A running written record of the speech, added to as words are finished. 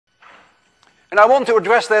And I want to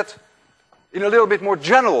address that in a little bit more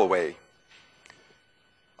general way.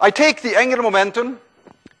 I take the angular momentum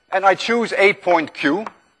and I choose a point Q.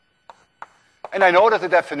 And I know that the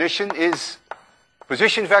definition is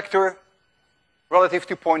position vector relative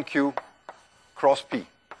to point Q cross P.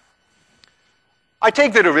 I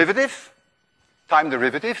take the derivative, time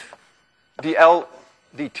derivative, dl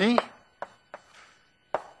dt,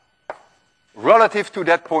 relative to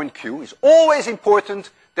that point Q. It's always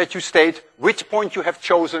important that you state which point you have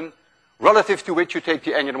chosen relative to which you take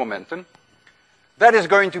the angular momentum. That is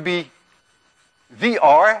going to be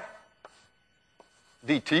dr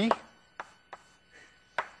dt,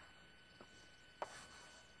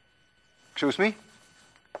 excuse me,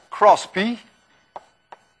 cross P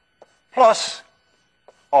plus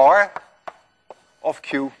r of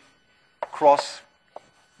Q cross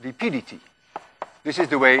dp dt. This is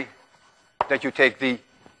the way that you take the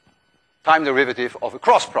time derivative of a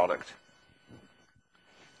cross product.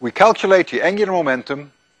 We calculate the angular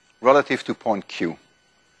momentum relative to point Q.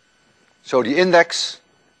 So the index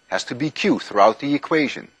has to be Q throughout the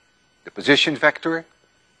equation. The position vector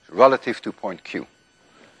is relative to point Q.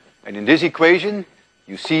 And in this equation,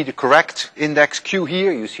 you see the correct index Q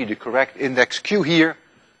here, you see the correct index Q here,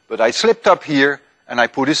 but I slipped up here and I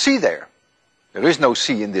put a C there. There is no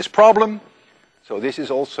C in this problem, so this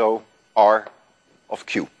is also R of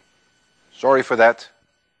Q. Sorry for that.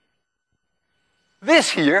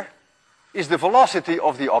 This here is the velocity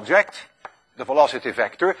of the object, the velocity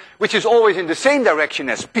vector, which is always in the same direction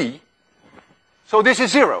as P. So this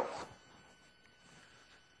is 0.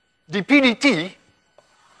 dp dt,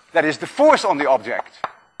 that is the force on the object.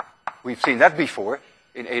 We've seen that before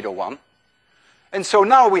in 801. And so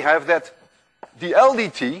now we have that dl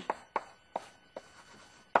dt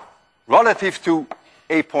relative to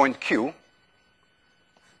a point Q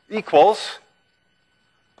equals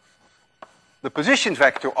the position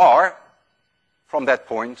vector R from that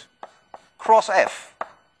point cross F.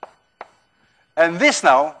 And this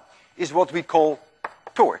now is what we call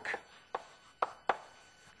torque.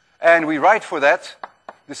 And we write for that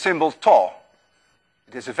the symbol tau.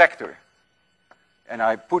 It is a vector. And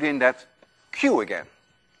I put in that Q again.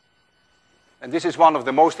 And this is one of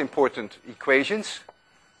the most important equations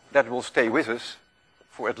that will stay with us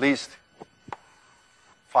for at least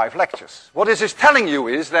 5 lectures. What this is telling you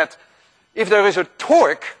is that if there is a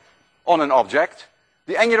torque on an object,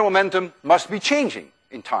 the angular momentum must be changing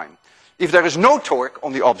in time. If there is no torque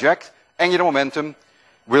on the object, angular momentum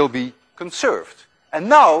will be conserved. And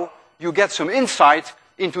now you get some insight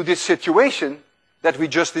into this situation that we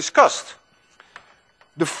just discussed.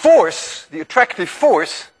 The force, the attractive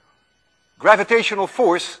force, gravitational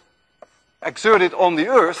force exerted on the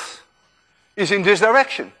Earth is in this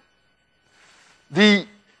direction. The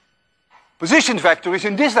position vector is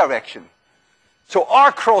in this direction. So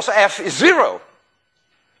R cross F is 0.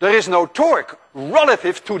 There is no torque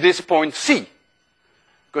relative to this point C.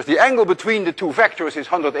 Because the angle between the two vectors is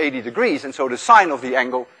 180 degrees, and so the sine of the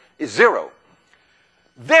angle is 0.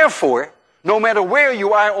 Therefore, no matter where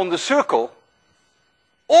you are on the circle,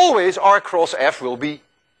 always R cross F will be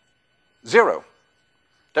 0.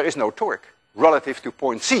 There is no torque relative to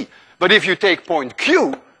point C. But if you take point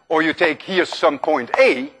Q, or you take here some point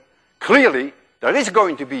A, clearly there is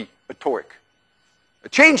going to be a torque. A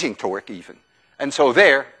changing torque even. And so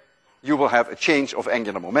there you will have a change of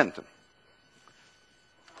angular momentum.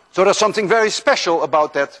 So there's something very special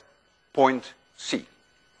about that point C.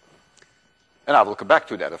 And I will come back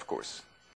to that, of course.